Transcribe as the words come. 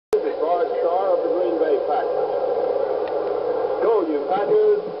The star of the Greenbay Packers. Go, you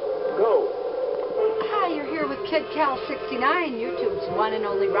Packers, go! Hi, you're here with Kid Cal 69, YouTube's one and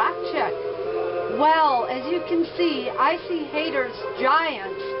only rock chick. Well, as you can see, iseehaters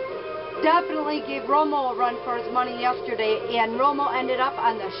Giants definitely gave Romo a run for his money yesterday, and Romo ended up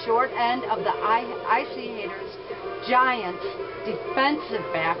on the short end of the iseehaters Giants defensive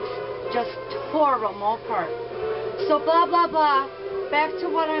backs. Just tore Romo apart. So blah blah blah. Back to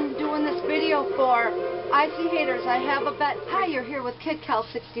what I'm doing this video for. iseehaters, I have a bet. Hi, you're here with Kid Cal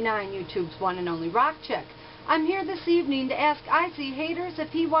 69, YouTube's one and only rock chick. I'm here this evening to ask iseehaters if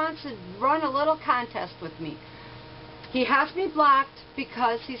he wants to run a little contest with me. He has me blocked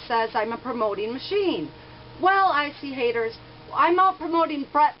because he says I'm a promoting machine. Well, iseehaters, I'm out promoting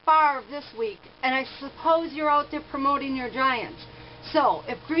Brett Favre this week, and I suppose you're out there promoting your Giants. So,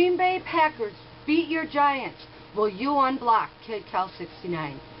 if Greenbay Packers beat your Giants, will you unblock Kid Cal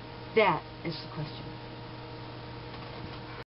 69? That is the question.